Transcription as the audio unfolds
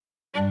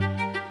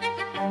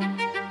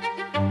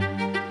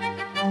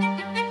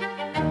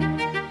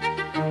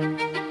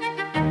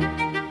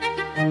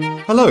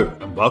Hello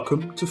and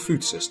welcome to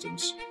Food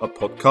Systems, a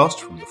podcast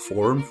from the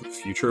Forum for the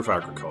Future of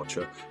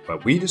Agriculture, where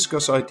we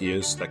discuss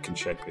ideas that can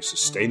shape a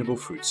sustainable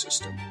food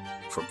system,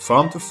 from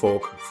farm to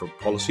fork, from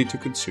policy to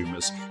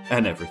consumers,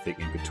 and everything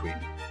in between.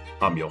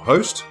 I'm your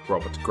host,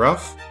 Robert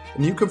Graf,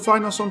 and you can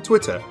find us on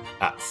Twitter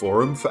at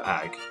Forum for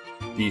Ag.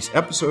 These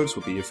episodes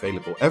will be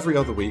available every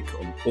other week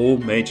on all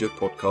major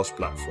podcast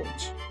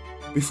platforms.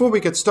 Before we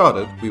get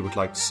started, we would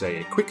like to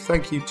say a quick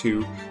thank you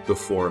to the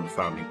Forum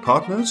founding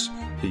partners,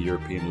 the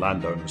European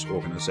Landowners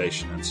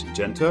Organization and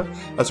Syngenta,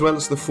 as well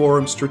as the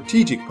Forum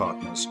strategic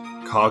partners,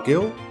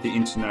 Cargill, the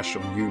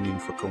International Union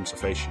for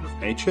Conservation of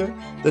Nature,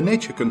 the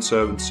Nature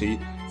Conservancy,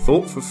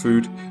 Thought for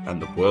Food,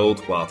 and the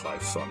World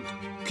Wildlife Fund.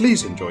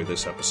 Please enjoy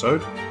this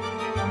episode.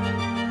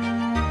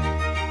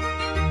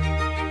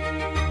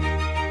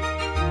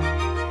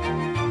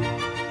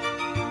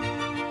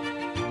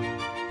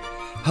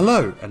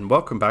 Hello and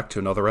welcome back to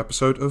another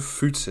episode of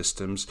Food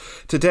Systems.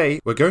 Today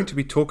we're going to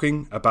be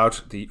talking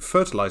about the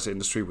fertilizer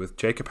industry with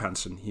Jacob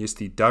Hansen. He is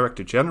the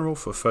Director General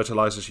for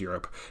Fertilizers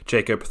Europe.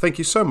 Jacob, thank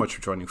you so much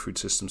for joining Food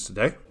Systems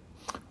today.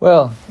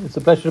 Well, it's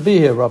a pleasure to be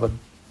here, Robert.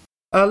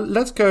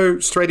 Let's go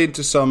straight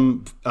into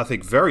some, I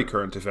think, very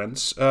current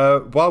events.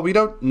 While we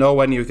don't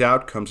know any of the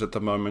outcomes at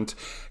the moment,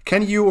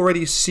 can you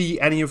already see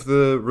any of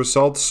the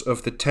results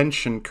of the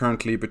tension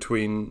currently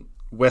between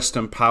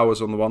Western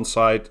powers on the one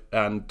side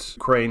and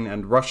Ukraine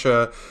and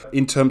Russia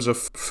in terms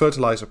of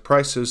fertilizer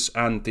prices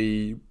and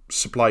the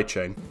supply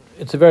chain?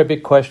 It's a very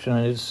big question,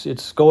 and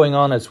it's going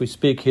on as we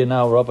speak here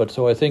now, Robert.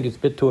 So I think it's a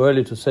bit too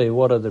early to say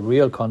what are the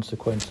real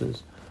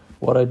consequences.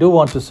 What I do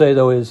want to say,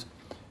 though, is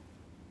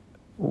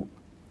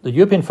the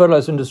European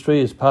fertilizer industry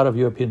is part of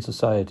European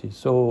society.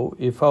 So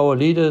if our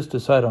leaders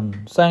decide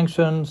on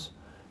sanctions,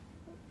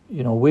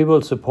 we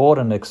will support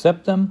and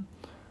accept them.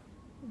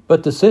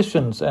 But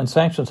decisions and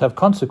sanctions have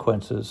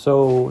consequences,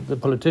 so the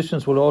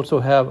politicians will also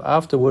have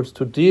afterwards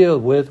to deal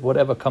with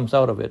whatever comes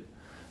out of it.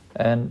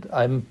 And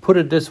I put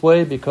it this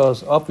way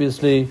because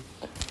obviously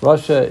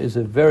Russia is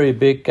a very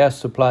big gas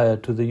supplier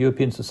to the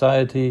European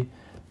society,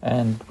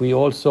 and we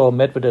all saw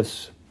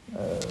Medvedev's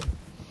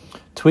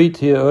tweet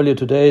here earlier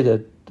today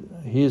that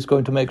he is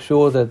going to make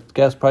sure that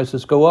gas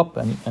prices go up,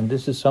 and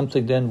this is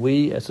something then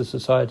we as a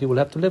society will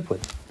have to live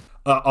with.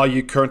 Are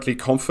you currently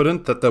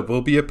confident that there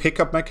will be a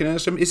pickup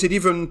mechanism? Is it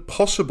even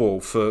possible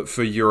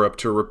for Europe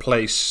to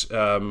replace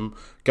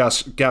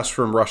gas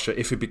from Russia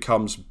if it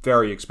becomes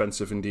very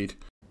expensive indeed?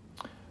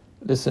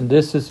 Listen,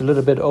 this is a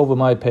little bit over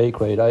my pay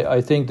grade.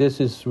 I think this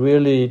is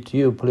really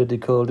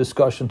geopolitical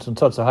discussions on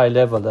such a high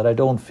level that I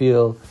don't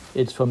feel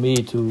it's for me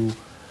to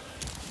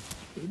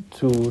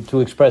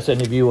express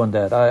any view on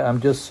that.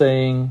 I'm just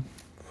saying,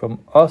 from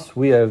us,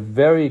 we are a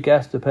very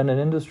gas-dependent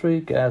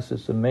industry. Gas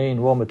is the main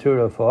raw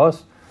material for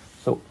us.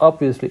 So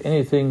obviously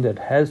anything that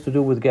has to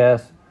do with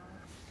gas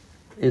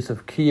is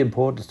of key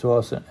importance to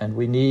us, and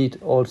we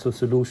need also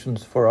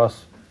solutions for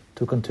us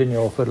to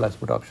continue our fertilizer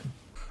production.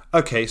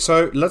 Okay,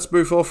 so let's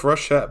move off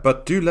Russia,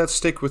 but let's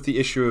stick with the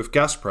issue of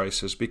gas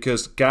prices,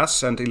 because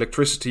gas and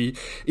electricity,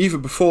 even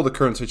before the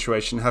current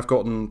situation, have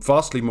gotten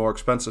vastly more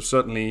expensive,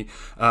 certainly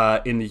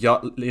in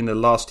the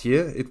last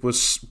year. It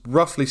was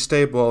roughly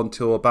stable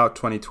until about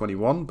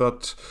 2021,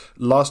 but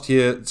last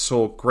year it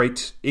saw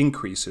great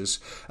increases.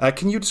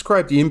 Can you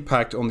describe the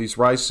impact on these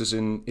rises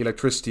in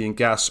electricity and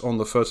gas on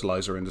the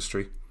fertilizer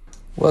industry?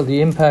 Well,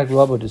 the impact,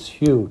 Robert, is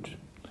huge.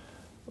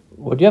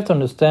 What you have to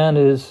understand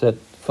is that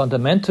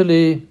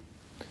fundamentally,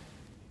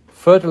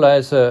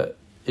 fertilizer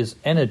is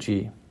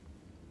energy,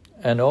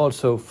 and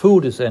also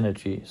food is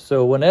energy.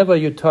 So whenever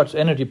you touch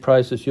energy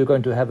prices, you're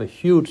going to have a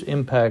huge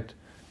impact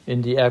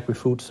in the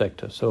agri-food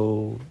sector.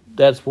 So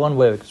that's one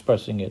way of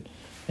expressing it.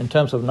 In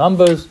terms of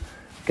numbers,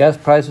 gas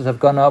prices have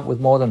gone up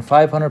with more than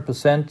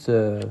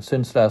 500%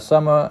 since last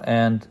summer,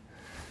 and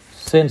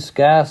since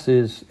gas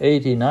is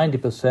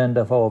 80-90%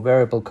 of our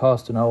variable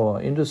cost in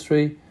our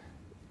industry,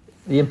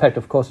 the impact,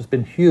 of course, has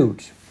been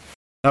huge.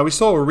 Now, we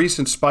saw a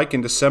recent spike in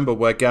December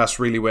where gas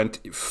really went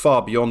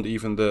far beyond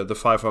even the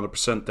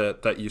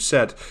 500% that you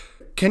said.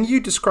 Can you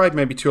describe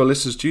maybe to our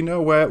listeners, do you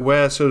know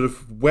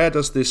where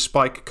does this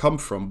spike come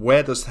from?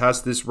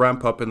 Has this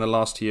ramp up in the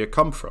last year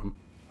come from?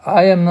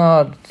 I am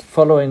not I'm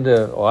following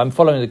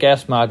the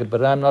gas market,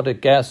 but I'm not a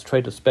gas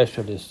trader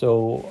specialist.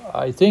 So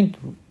I think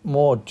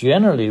more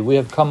generally we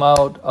have come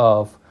out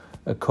of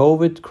a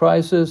COVID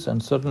crisis,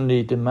 and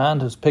suddenly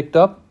demand has picked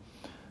up.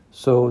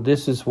 So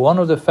this is one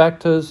of the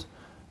factors.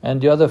 And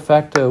the other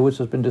factor, which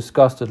has been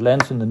discussed at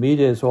length in the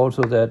media, is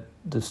also that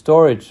the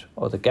storage,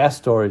 or the gas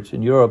storage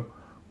in Europe,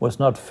 was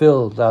not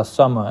filled last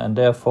summer, and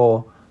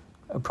therefore,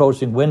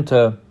 approaching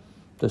winter,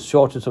 the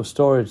shortage of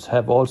storage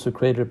have also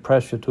created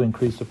pressure to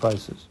increase the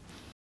prices.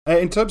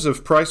 In terms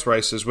of price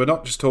rises, we're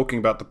not just talking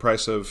about the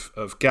price of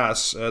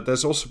gas.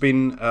 There's also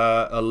been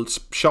a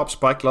sharp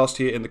spike last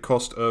year in the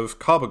cost of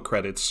carbon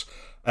credits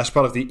as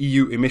part of the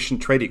EU emission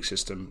trading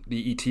system,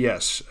 the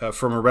ETS,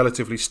 from a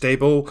relatively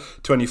stable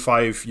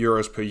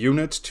 €25 per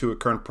unit to a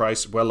current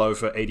price well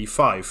over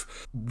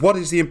 85. What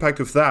is the impact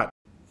of that?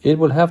 It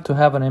will have to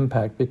have an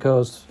impact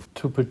because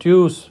to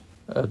produce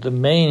the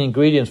main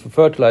ingredients for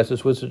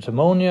fertilizers, which is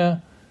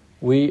ammonia.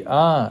 We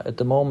are at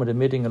the moment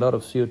emitting a lot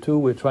of CO2.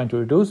 We're trying to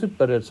reduce it,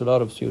 but it's a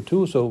lot of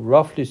CO2. So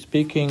roughly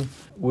speaking,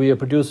 we are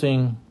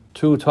producing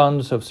 2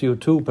 tons of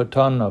CO2 per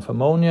ton of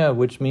ammonia,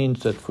 which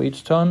means that for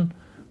each ton,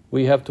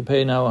 we have to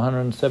pay now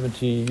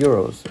 170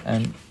 euros.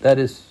 And that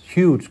is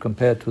huge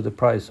compared to the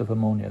price of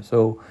ammonia.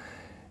 So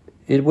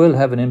it will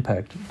have an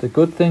impact. The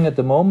good thing at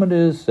the moment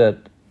is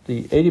that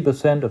the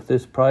 80% of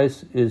this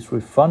price is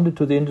refunded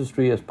to the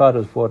industry as part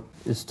of what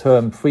is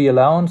termed free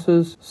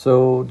allowances.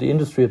 So the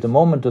industry at the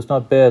moment does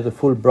not bear the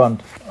full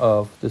brunt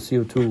of the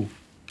CO2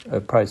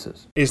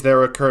 prices. Is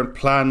there a current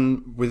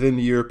plan within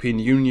the European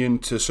Union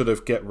to sort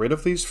of get rid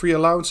of these free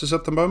allowances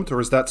at the moment,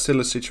 or is that still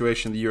a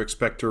situation that you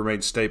expect to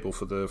remain stable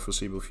for the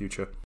foreseeable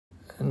future?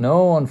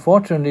 No,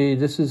 unfortunately,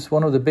 this is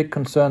one of the big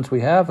concerns we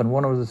have, and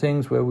one of the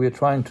things where we're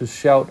trying to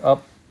shout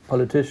up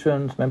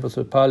politicians, members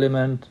of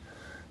parliament,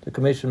 the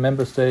Commission,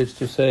 member states,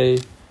 to say,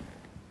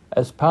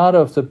 as part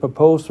of the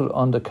proposal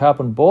on the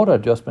carbon border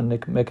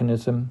adjustment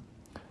mechanism,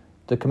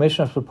 the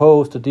Commission has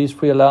proposed that these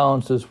free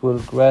allowances will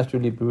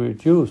gradually be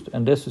reduced,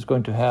 and this is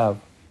going to have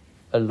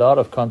a lot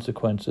of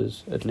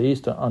consequences, at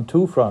least on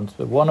 2 fronts.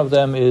 But one of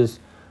them is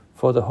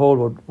for the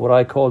whole, what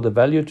I call the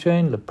value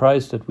chain, the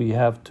price that we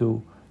have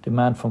to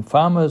demand from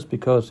farmers,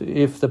 because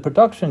if the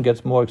production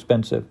gets more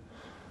expensive,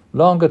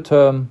 longer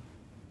term,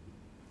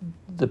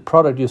 the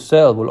product you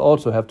sell will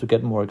also have to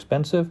get more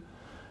expensive.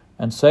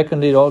 And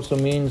secondly, it also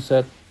means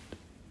that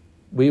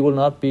we will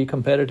not be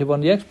competitive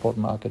on the export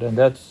market. And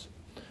that's,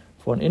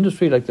 for an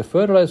industry like the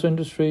fertilizer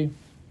industry,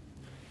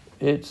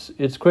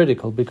 it's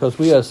critical, because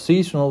we are a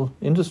seasonal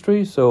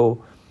industry.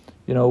 So,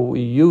 we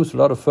use a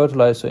lot of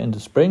fertilizer in the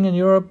spring in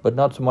Europe, but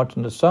not so much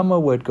in the summer,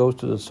 where it goes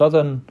to the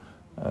southern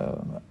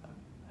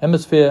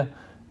hemisphere.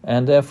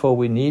 And therefore,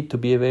 we need to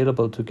be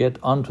available to get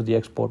onto the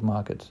export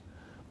markets.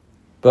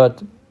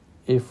 But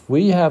if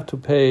we have to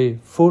pay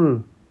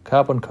full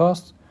carbon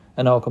costs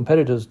and our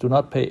competitors do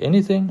not pay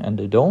anything, and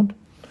they don't,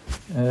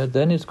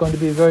 then it's going to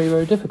be very,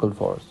 very difficult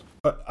for us.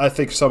 I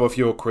think some of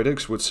your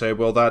critics would say,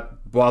 well, that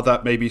while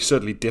that may be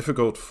certainly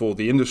difficult for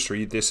the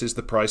industry, this is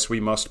the price we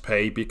must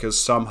pay, because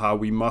somehow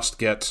we must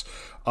get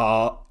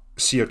our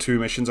CO2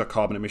 emissions, our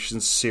carbon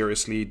emissions,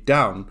 seriously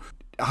down.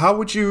 How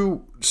would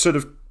you sort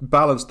of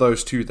balance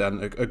those two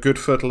then, a good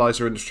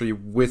fertilizer industry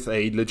with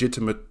a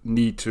legitimate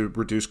need to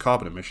reduce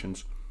carbon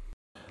emissions?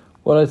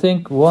 Well, I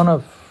think one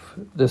of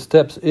the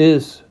steps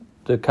is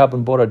the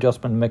carbon border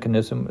adjustment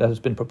mechanism that has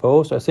been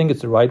proposed. I think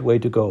it's the right way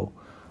to go.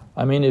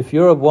 I mean, if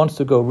Europe wants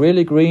to go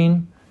really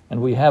green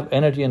and we have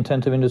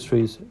energy-intensive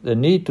industries, there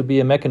need to be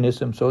a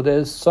mechanism so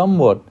there's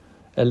somewhat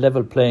a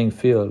level playing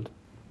field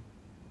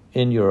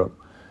in Europe.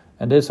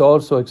 And this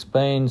also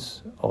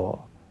explains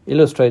or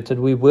illustrates that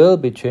we will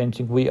be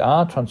changing, we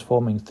are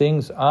transforming,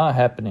 things are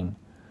happening.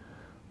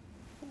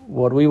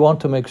 What we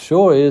want to make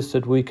sure is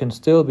that we can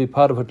still be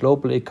part of a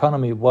global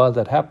economy while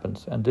that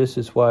happens. And this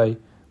is why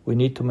we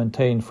need to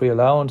maintain free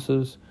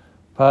allowances,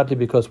 partly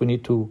because we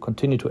need to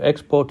continue to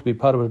export to be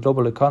part of a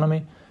global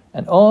economy,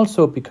 and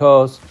also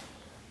because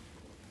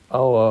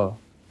our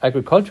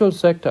agricultural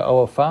sector,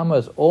 our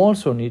farmers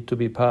also need to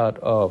be part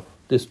of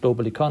this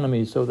global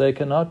economy, so they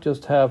cannot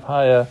just have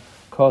higher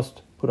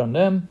cost put on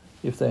them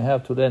if they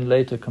have to then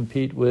later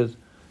compete with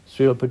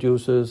cereal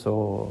producers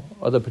or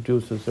other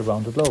producers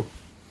around the globe.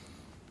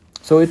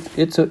 So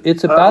it's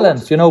a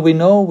balance. We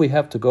know we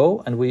have to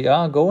go, and we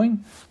are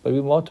going, but we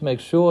want to make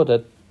sure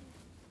that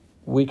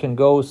we can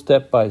go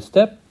step by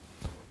step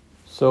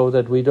so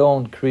that we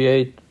don't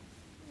create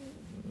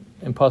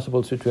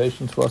impossible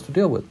situations for us to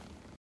deal with.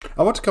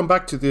 I want to come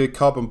back to the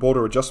carbon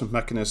border adjustment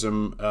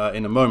mechanism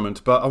in a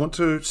moment, but I want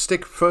to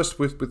stick first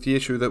with the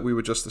issue that we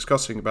were just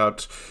discussing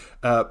about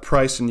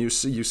price. And you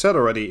said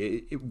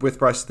already, with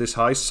prices this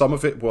high, some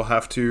of it will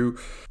have to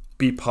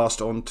be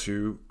passed on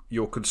to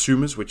your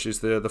consumers, which is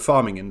the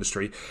farming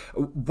industry.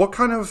 What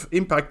kind of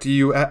impact do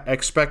you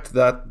expect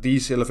that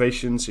these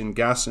elevations in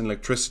gas and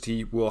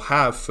electricity will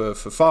have for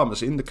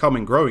farmers in the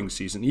coming growing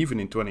season, even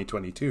in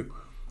 2022?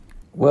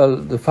 Well,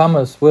 the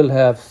farmers will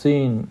have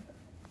seen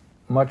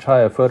much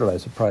higher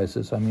fertilizer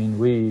prices. I mean,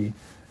 we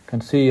can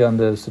see on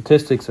the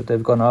statistics that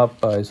they've gone up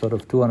by sort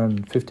of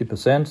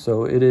 250%,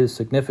 so it is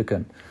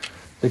significant.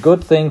 The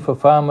good thing for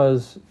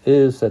farmers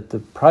is that the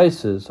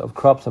prices of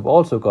crops have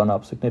also gone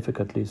up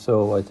significantly.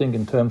 So I think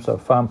in terms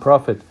of farm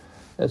profit,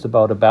 there's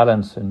about a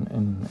balance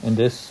in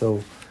this.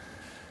 So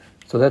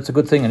that's a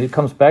good thing. And it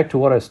comes back to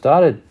what I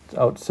started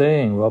out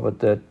saying, Robert,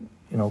 that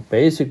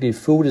basically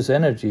food is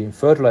energy,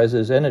 fertilizer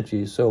is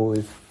energy. So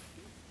if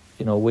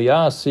we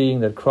are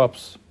seeing that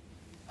crops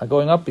are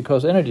going up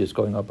because energy is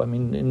going up. I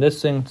mean, in this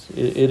sense,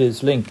 it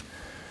is linked.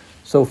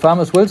 So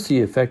farmers will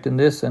see effect in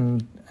this,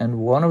 and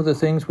one of the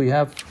things we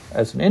have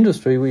as an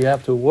industry, we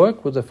have to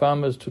work with the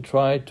farmers to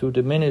try to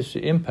diminish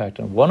the impact.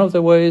 And one of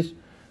the ways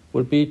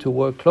would be to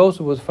work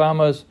closer with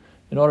farmers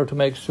in order to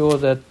make sure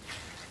that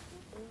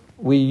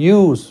we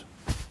use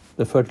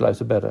the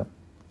fertilizer better.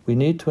 We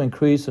need to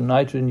increase the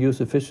nitrogen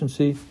use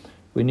efficiency.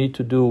 We need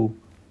to do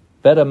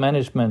better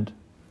management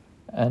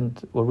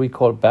and what we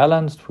call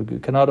balanced. We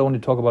can not only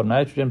talk about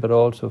nitrogen, but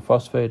also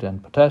phosphate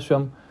and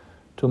potassium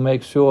to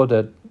make sure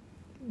that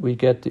we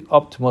get the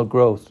optimal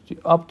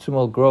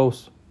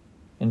growth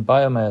in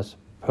biomass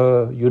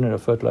per unit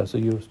of fertilizer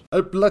used.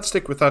 Let's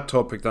stick with that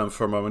topic then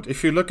for a moment.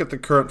 If you look at the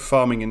current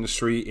farming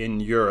industry in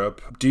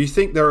Europe, do you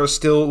think there are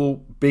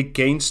still big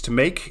gains to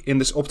make in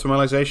this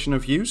optimization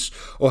of use,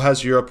 or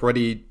has Europe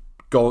already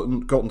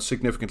gotten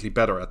significantly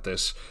better at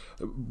this?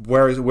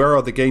 Where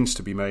are the gains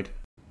to be made?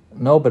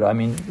 No, but I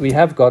mean, we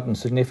have gotten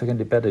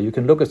significantly better. You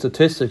can look at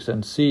statistics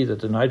and see that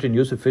the nitrogen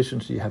use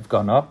efficiency have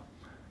gone up,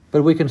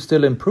 but we can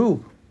still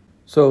improve.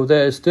 So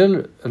there is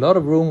still a lot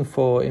of room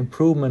for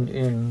improvement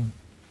in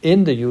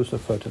the use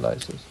of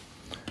fertilizers.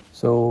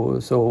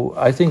 So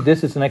I think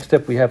this is the next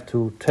step we have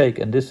to take,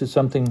 and this is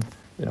something,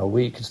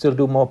 we can still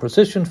do more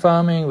precision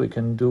farming. We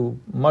can do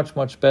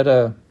much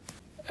better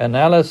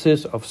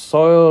analysis of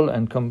soil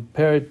and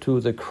compare it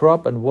to the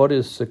crop and what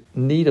is the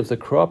need of the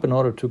crop in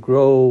order to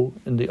grow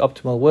in the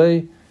optimal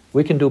way.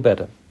 We can do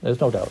better.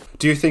 There's no doubt.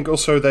 Do you think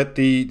also that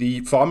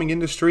the farming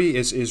industry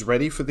is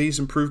ready for these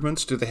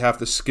improvements? Do they have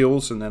the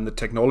skills and then the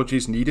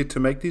technologies needed to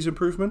make these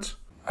improvements?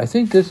 I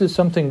think this is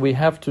something we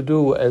have to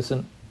do as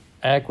an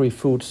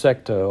agri-food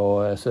sector,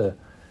 or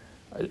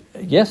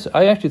yes,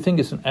 I actually think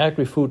it's an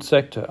agri-food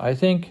sector. I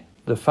think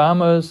the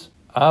farmers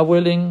are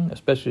willing,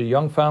 especially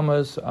young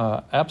farmers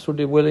are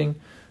absolutely willing.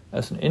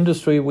 As an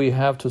industry, we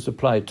have to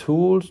supply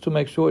tools to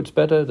make sure it's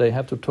better. They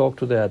have to talk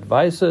to their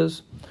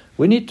advisors.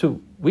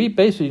 We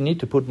basically need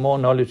to put more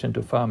knowledge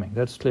into farming,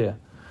 that's clear.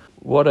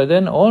 What I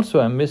then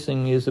also am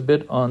missing is a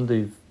bit on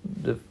the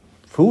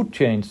food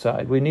chain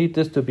side. We need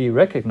this to be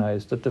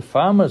recognized, that the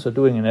farmers are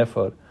doing an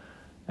effort,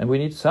 and we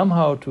need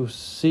somehow to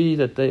see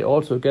that they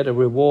also get a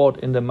reward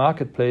in the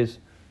marketplace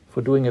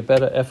for doing a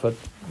better effort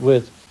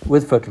with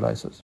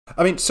fertilizers.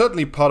 I mean,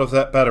 certainly part of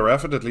that better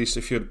effort, at least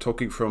if you're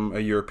talking from a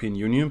European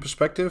Union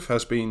perspective,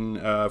 has been,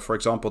 for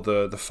example,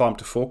 the Farm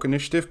to Fork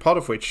initiative, part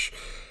of which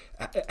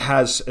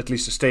has at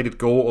least a stated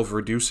goal of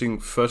reducing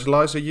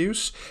fertilizer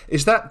use.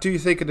 Is that, do you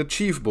think, an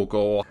achievable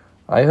goal?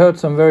 I heard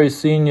some very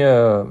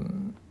senior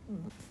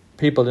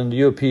people in the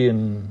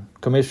European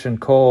Commission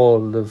call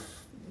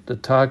the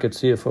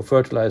targets here for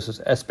fertilizers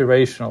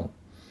aspirational,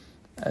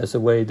 as a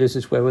way, this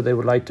is where they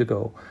would like to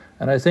go.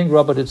 And I think,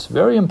 Robert, it's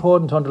very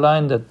important to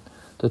underline that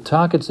the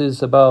targets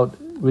is about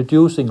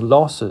reducing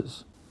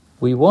losses.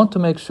 We want to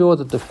make sure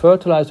that the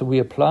fertilizer we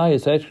apply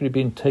is actually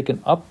being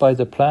taken up by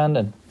the plant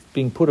and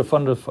being put in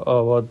front of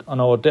on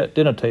our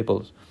dinner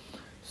tables.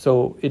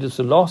 So it is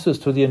the losses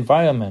to the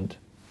environment,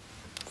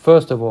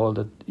 first of all,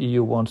 that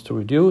EU wants to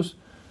reduce.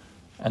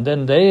 And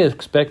then they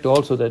expect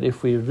also that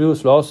if we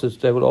reduce losses,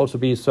 there will also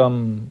be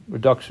some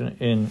reduction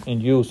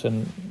in use.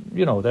 And,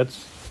 that's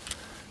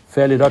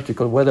fairly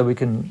logical. Whether we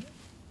can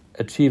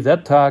achieve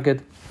that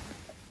target,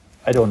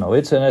 I don't know.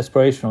 It's an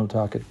aspirational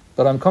target.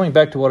 But I'm coming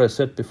back to what I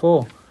said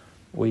before.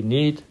 We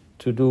need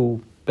to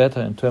do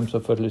better in terms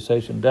of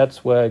fertilization.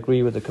 That's where I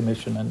agree with the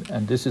Commission,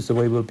 and this is the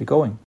way we'll be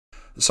going.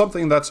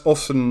 Something that's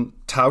often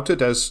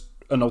touted as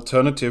an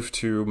alternative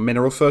to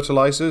mineral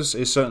fertilizers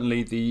is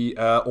certainly the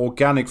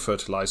organic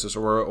fertilizers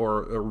or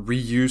a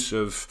reuse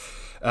of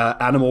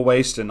animal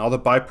waste and other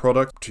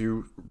byproducts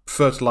to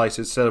fertilize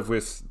instead of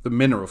with the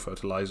mineral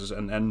fertilizers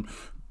and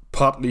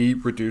partly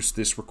reduce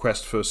this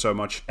request for so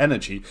much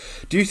energy.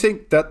 Do you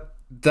think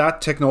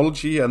that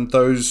technology and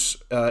those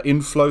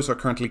inflows are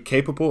currently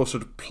capable of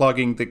sort of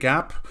plugging the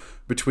gap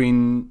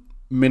between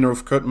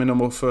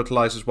minimal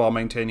fertilizers while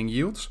maintaining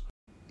yields?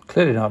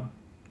 Clearly not.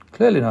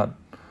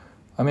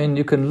 I mean,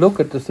 you can look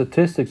at the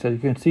statistics and you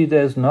can see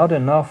there's not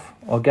enough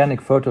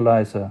organic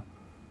fertilizer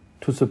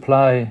to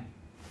supply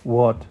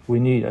what we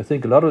need. I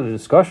think a lot of the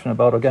discussion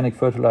about organic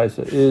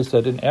fertilizer is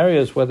that in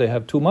areas where they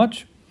have too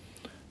much,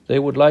 they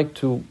would like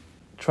to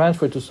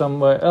transfer it to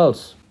somewhere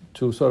else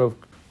to sort of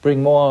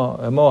bring more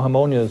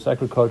harmonious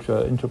agriculture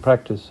into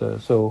practice.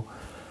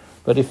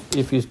 But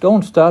if you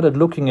don't start at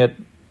looking at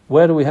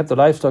where do we have the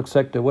livestock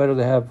sector, where do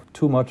they have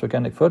too much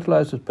organic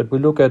fertilizers, but we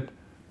look at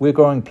we're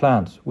growing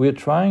plants. We're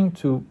trying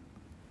to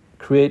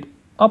create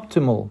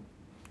optimal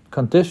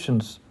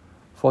conditions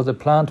for the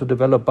plant to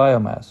develop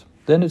biomass.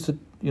 Then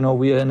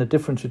we are in a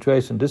different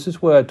situation. This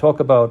is where I talk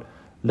about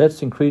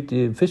let's increase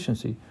the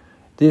efficiency.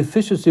 The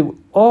efficiency will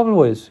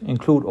always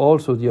include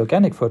also the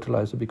organic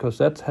fertilizer because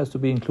that has to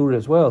be included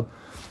as well.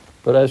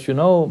 But as you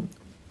know,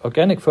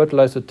 organic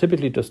fertilizer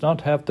typically does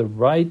not have the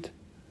right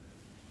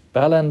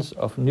balance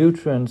of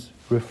nutrients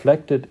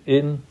reflected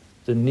in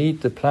the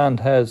need the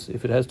plant has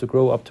if it has to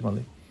grow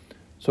optimally.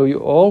 So you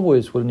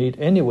always will need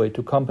anyway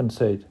to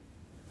compensate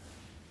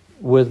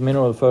with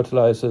mineral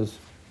fertilizers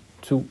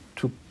to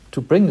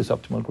bring this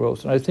optimal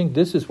growth. And I think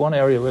this is one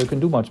area where you can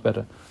do much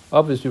better.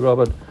 Obviously,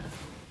 Robert,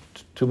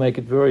 to make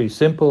it very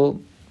simple,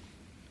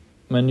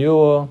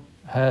 manure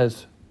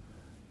has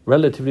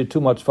relatively too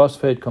much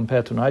phosphate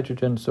compared to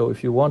nitrogen. So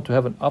if you want to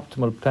have an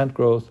optimal plant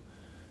growth,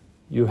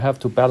 you have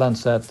to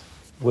balance that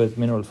with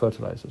mineral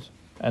fertilizers.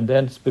 And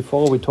then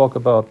before we talk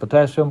about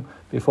potassium,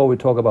 before we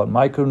talk about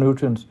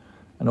micronutrients,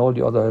 and all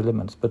the other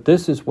elements. But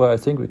this is where I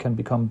think we can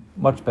become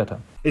much better.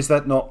 Is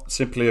that not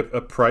simply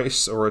a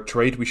price or a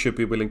trade we should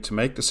be willing to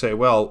make, to say,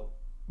 well,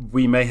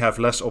 we may have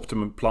less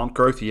optimum plant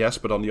growth, yes,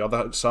 but on the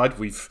other side,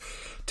 we've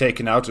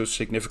taken out a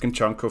significant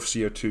chunk of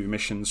CO2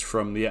 emissions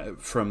from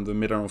the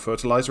mineral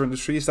fertilizer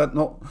industry? Is that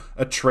not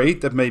a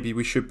trade that maybe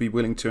we should be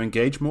willing to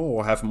engage more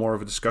or have more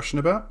of a discussion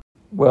about?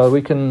 Well,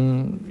 we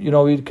can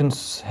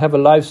have a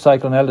life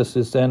cycle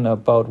analysis then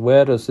about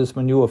where does this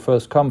manure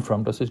first come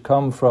from? Does it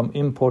come from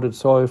imported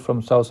soil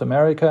from South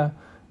America?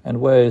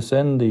 And where is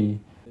then the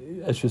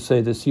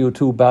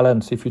CO2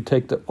 balance if you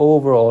take the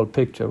overall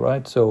picture,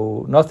 right?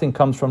 So nothing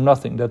comes from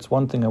nothing. That's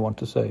one thing I want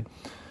to say.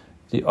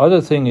 The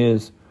other thing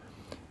is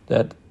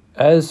that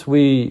as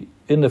we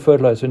in the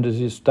fertilizer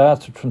industry start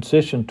to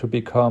transition to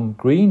become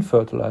green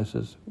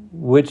fertilizers,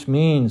 which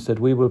means that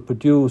we will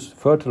produce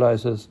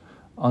fertilizers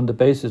on the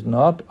basis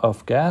not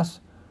of gas,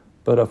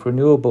 but of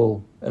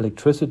renewable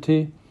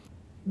electricity,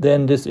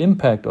 then this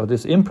impact or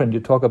this imprint you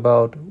talk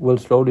about will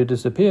slowly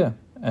disappear.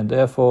 And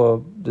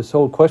therefore, this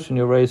whole question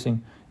you're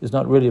raising is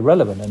not really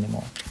relevant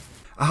anymore.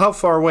 How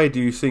far away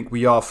do you think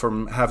we are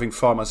from having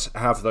farmers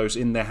have those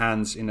in their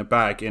hands in a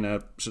bag in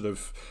a sort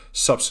of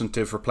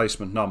substantive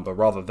replacement number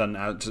rather than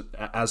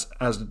as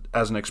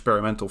an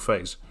experimental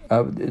phase?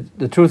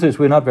 The truth is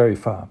we're not very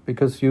far,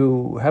 because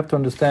you have to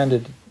understand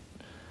it.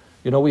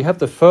 We have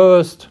the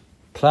first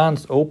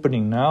plants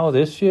opening now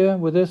this year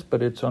with this,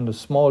 but it's on a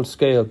small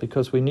scale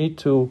because we need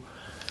to.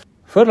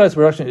 Fertilizer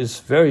production is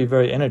very,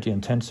 very energy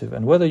intensive,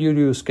 and whether you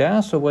use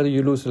gas or whether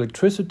you use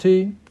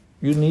electricity,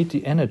 you need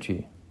the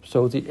energy.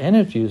 So the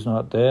energy is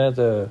not there,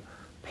 the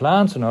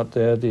plants are not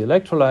there, the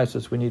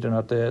electrolyzers we need are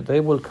not there.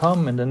 They will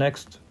come in the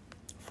next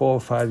 4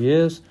 or 5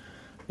 years.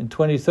 In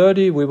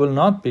 2030, we will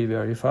not be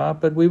very far,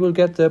 but we will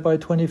get there by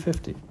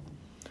 2050.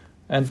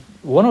 And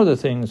one of the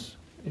things,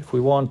 if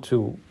we want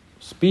to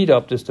speed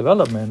up this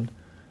development,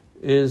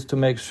 is to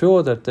make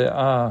sure that there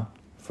are,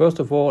 first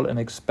of all, an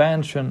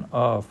expansion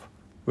of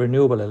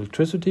renewable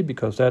electricity,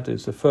 because that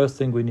is the first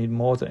thing we need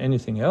more than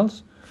anything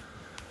else.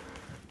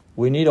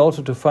 We need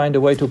also to find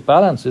a way to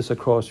balance this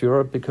across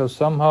Europe, because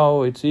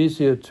somehow it's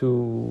easier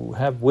to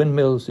have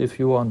windmills if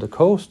you are on the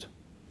coast.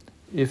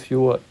 If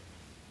you are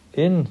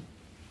in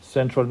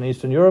Central and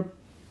Eastern Europe,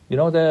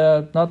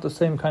 they're not the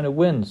same kind of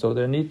wind, so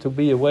there need to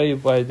be a way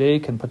where they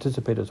can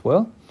participate as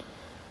well.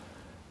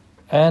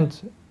 And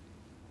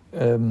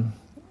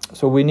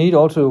so we need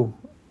also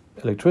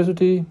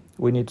electricity,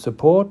 we need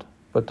support.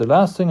 But the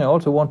last thing I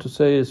also want to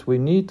say is we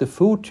need the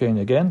food chain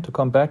again, to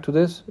come back to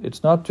this.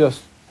 It's not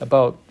just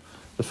about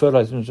the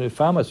fertilizer industry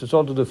farmers, it's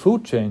also the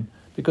food chain,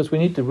 because we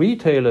need the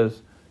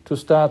retailers to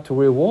start to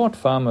reward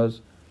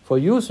farmers for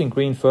using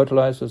green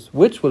fertilizers,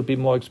 which will be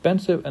more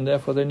expensive and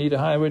therefore they need a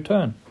higher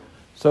return.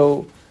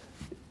 So,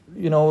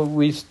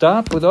 we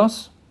start with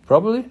us,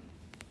 probably,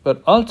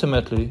 but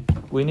ultimately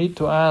we need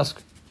to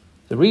ask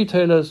the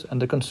retailers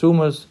and the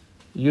consumers,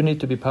 you need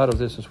to be part of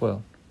this as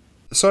well.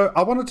 So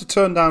I wanted to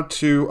turn now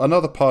to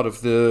another part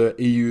of the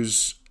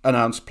EU's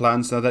announced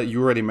plans, now that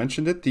you already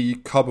mentioned it, the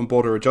carbon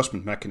border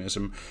adjustment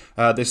mechanism.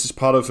 This is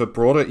part of a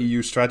broader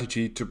EU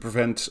strategy to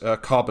prevent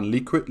carbon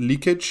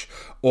leakage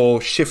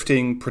or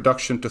shifting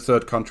production to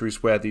third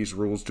countries where these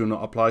rules do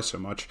not apply so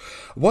much.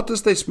 What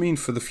does this mean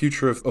for the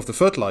future of the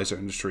fertilizer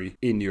industry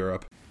in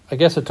Europe? I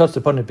guess I touched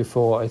upon it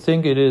before. I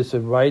think it is a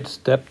right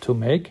step to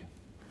make.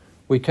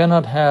 We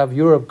cannot have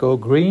Europe go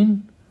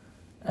green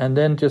and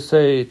then just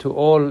say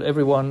to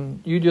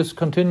everyone, you just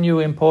continue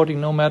importing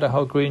no matter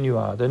how green you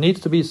are. There needs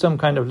to be some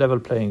kind of level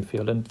playing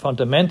field. And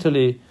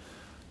fundamentally,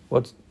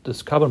 what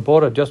this carbon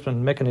border adjustment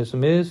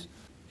mechanism is,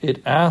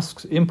 it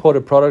asks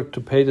imported product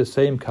to pay the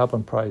same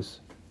carbon price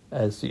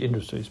as the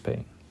industry is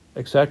paying.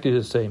 Exactly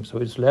the same. So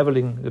it's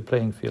leveling the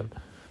playing field.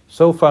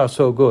 So far,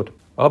 so good.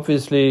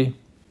 Obviously,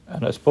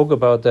 and I spoke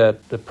about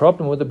that, the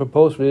problem with the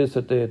proposal is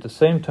that they at the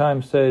same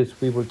time says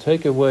we will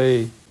take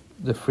away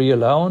the free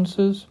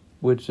allowances,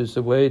 which is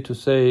a way to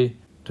say,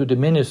 to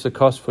diminish the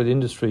cost for the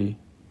industry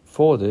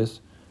for this.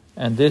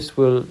 And this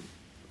will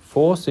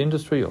force the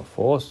industry, or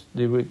force,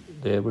 the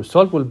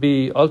result will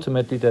be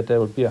ultimately that there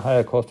will be a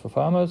higher cost for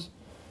farmers.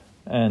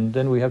 And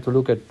then we have to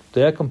look at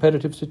their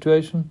competitive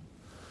situation.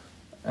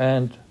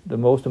 And the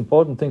most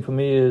important thing for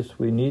me is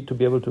we need to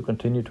be able to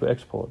continue to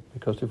export.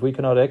 Because if we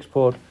cannot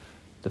export,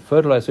 the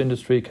fertilizer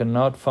industry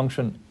cannot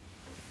function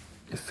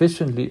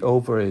efficiently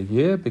over a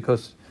year,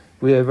 because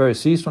we are a very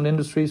seasonal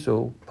industry,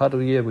 so part of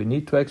the year we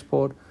need to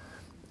export.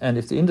 And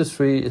if the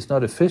industry is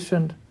not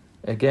efficient,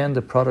 again,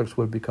 the products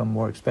will become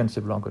more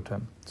expensive longer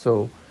term.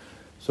 So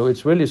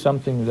it's really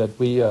something that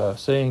we are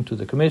saying to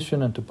the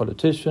Commission and to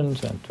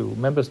politicians and to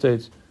member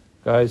states,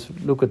 guys,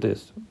 look at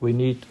this. We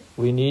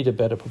need a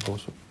better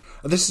proposal.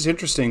 This is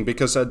interesting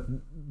because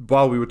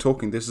while we were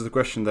talking, this is the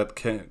question that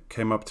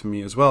came up to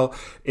me as well,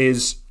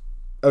 is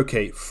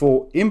Okay,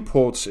 for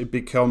imports,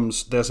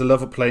 there's a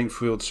level playing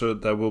field, so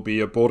there will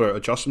be a border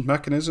adjustment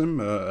mechanism,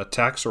 a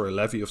tax or a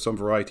levy of some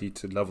variety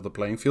to level the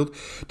playing field.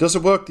 Does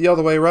it work the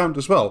other way around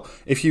as well?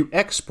 If you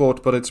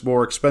export, but it's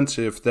more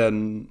expensive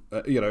than,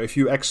 if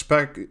you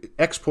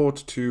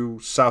export to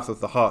south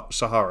of the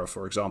Sahara,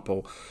 for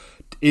example,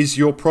 is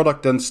your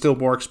product then still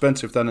more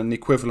expensive than an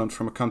equivalent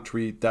from a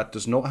country that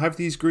does not have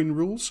these green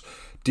rules?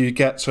 Do you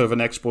get sort of an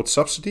export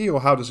subsidy,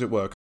 or how does it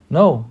work?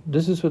 No,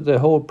 this is the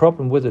whole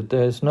problem with it.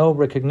 There is no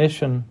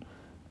recognition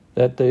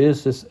that there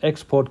is this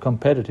export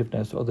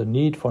competitiveness or the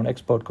need for an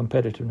export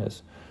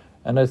competitiveness.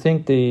 And I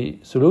think the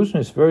solution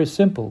is very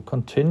simple.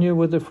 Continue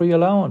with the free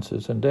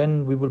allowances, and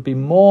then we will be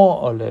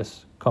more or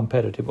less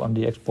competitive on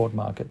the export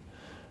market.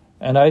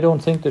 And I don't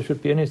think there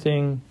should be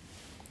anything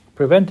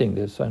preventing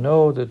this. I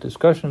know the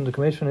discussion in the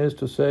Commission is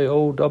to say,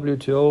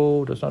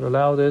 WTO does not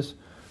allow this.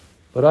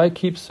 But I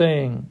keep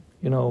saying,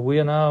 we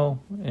are now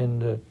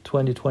in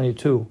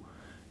 2022.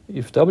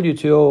 If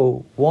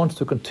WTO wants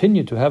to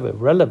continue to have a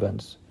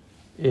relevance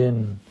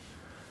in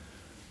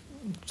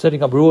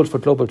setting up rules for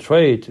global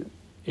trade,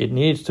 it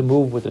needs to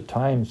move with the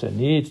times. There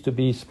needs to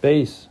be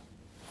space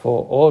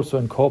for also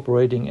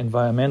incorporating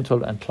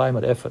environmental and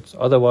climate efforts.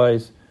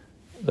 Otherwise,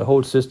 the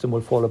whole system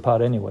will fall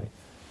apart anyway.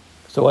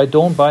 So I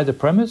don't buy the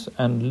premise,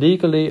 and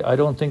legally, I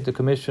don't think the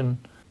Commission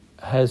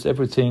has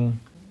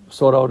everything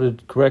sorted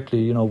out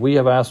correctly. We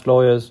have asked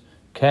lawyers,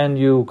 can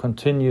you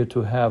continue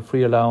to have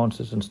free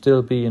allowances and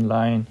still be in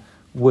line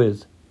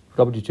with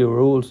WTO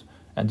rules?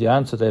 And the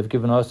answer they've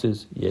given us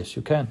is, yes,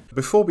 you can.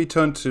 Before we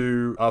turn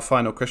to our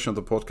final question of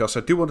the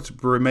podcast, I do want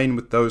to remain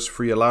with those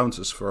free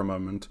allowances for a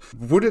moment.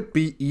 Would it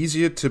be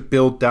easier to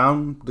build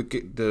down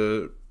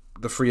the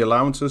free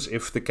allowances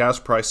if the gas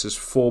prices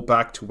fall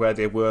back to where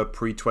they were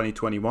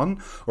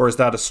pre-2021? Or is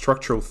that a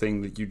structural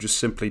thing that you just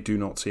simply do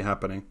not see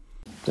happening?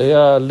 They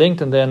are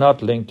linked and they are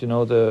not linked.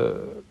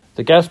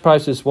 The gas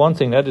price is one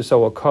thing, that is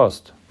our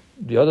cost.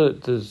 The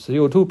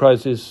CO2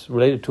 price is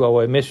related to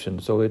our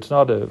emissions, so it's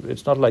not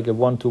like a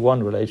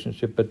one-to-one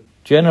relationship. But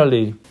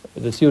generally,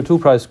 the CO2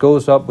 price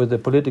goes up with the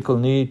political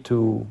need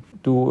to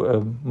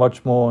do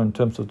much more in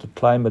terms of the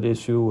climate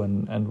issue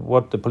and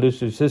what the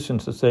political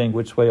decisions are saying,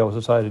 which way our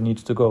society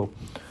needs to go.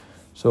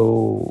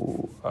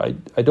 So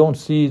I don't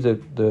see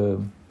the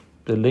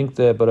link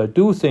there, but I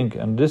do think,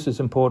 and this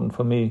is important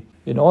for me,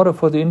 in order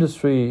for the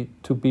industry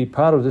to be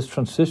part of this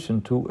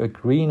transition to a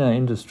greener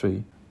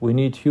industry, we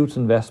need huge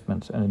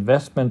investments, and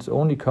investments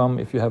only come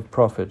if you have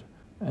profit.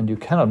 And you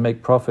cannot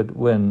make profit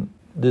when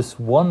this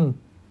one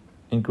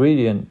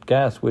ingredient,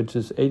 gas, which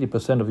is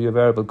 80% of your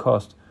variable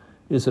cost,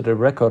 is at a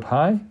record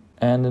high.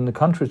 And in the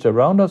countries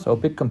around us, our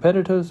big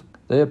competitors,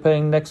 they are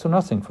paying next to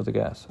nothing for the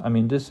gas. I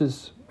mean, this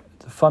is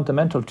the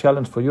fundamental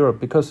challenge for Europe,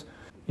 because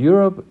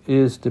Europe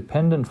is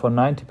dependent for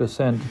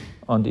 90%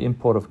 on the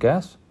import of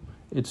gas.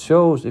 It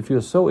shows if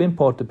you're so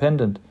import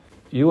dependent,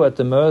 you're at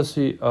the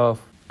mercy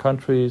of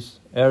countries,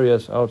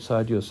 areas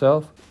outside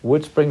yourself,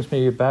 which brings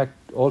me back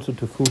also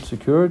to food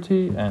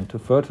security and to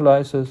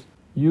fertilizers.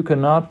 You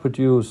cannot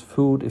produce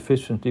food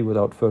efficiently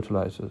without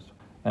fertilizers.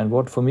 And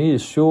what for me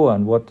is sure,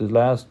 and what the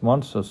last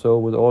months or so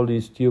with all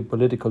these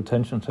geopolitical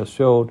tensions has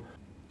showed,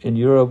 in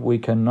Europe we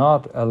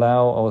cannot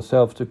allow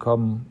ourselves to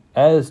become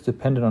as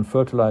dependent on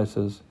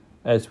fertilizers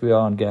as we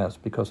are on gas,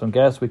 because on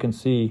gas we can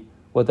see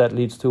what that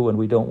leads to, and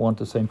we don't want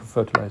the same for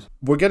fertilizer.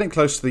 We're getting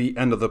close to the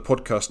end of the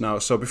podcast now,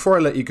 so before I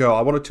let you go,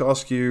 I wanted to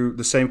ask you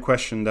the same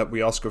question that we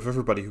ask of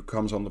everybody who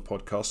comes on the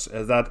podcast.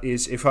 That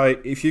is,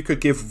 if you could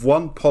give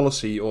one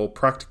policy or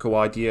practical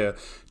idea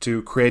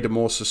to create a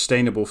more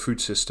sustainable food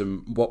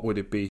system, what would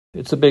it be?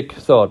 It's a big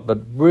thought, but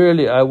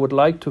really I would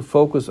like to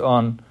focus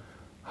on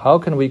how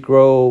can we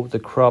grow the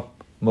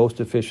crop most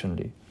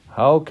efficiently?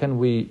 How can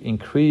we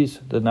increase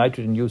the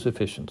nitrogen use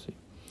efficiency?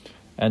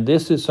 And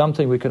this is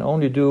something we can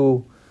only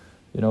do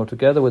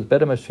together with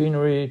better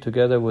machinery,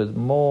 together with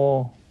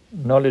more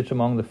knowledge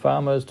among the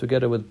farmers,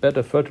 together with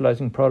better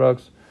fertilizing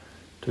products,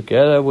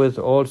 together with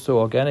also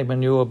organic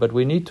manure. But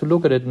we need to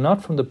look at it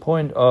not from the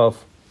point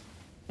of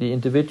the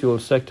individual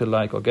sector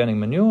like organic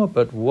manure,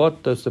 but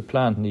what does the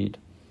plant need?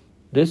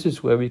 This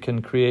is where we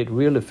can create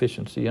real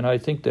efficiency. And I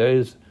think there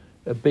is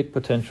a big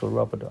potential,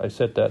 Robert. I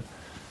said that.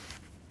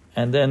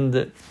 And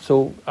then,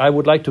 so I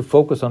would like to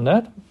focus on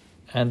that.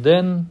 And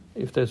then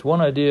if there's one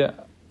idea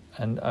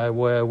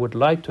where I would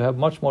like to have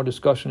much more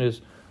discussion is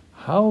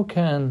how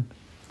can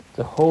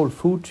the whole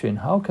food chain,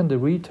 how can the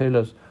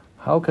retailers,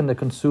 how can the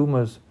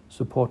consumers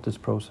support this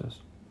process?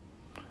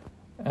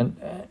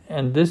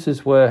 And this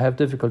is where I have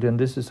difficulty, and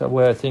this is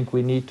where I think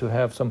we need to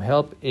have some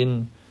help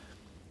in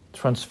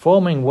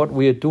transforming what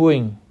we are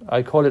doing.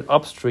 I call it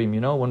upstream,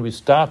 when we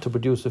start to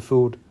produce the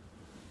food,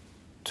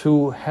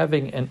 to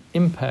having an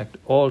impact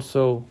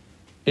also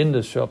in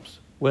the shops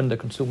when the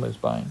consumer is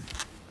buying.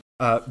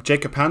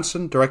 Jacob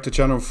Hansen, Director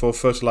General for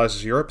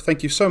Fertilizers Europe,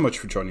 thank you so much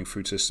for joining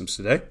Food Systems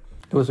today.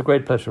 It was a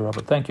great pleasure,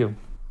 Robert. Thank you.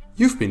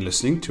 You've been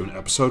listening to an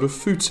episode of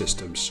Food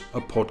Systems,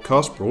 a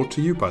podcast brought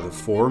to you by the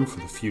Forum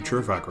for the Future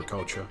of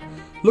Agriculture.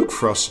 Look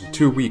for us in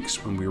 2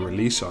 weeks when we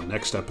release our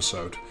next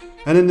episode.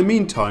 And in the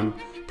meantime,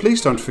 please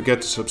don't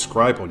forget to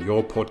subscribe on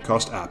your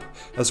podcast app,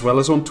 as well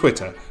as on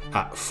Twitter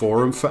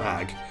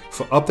 @ForumForAg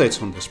for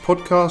updates on this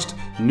podcast,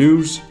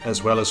 news,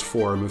 as well as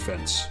forum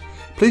events.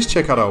 Please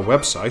check out our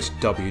website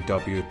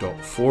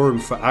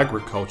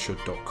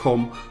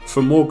www.forumforagriculture.com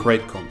for more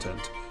great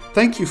content.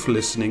 Thank you for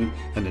listening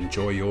and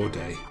enjoy your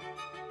day.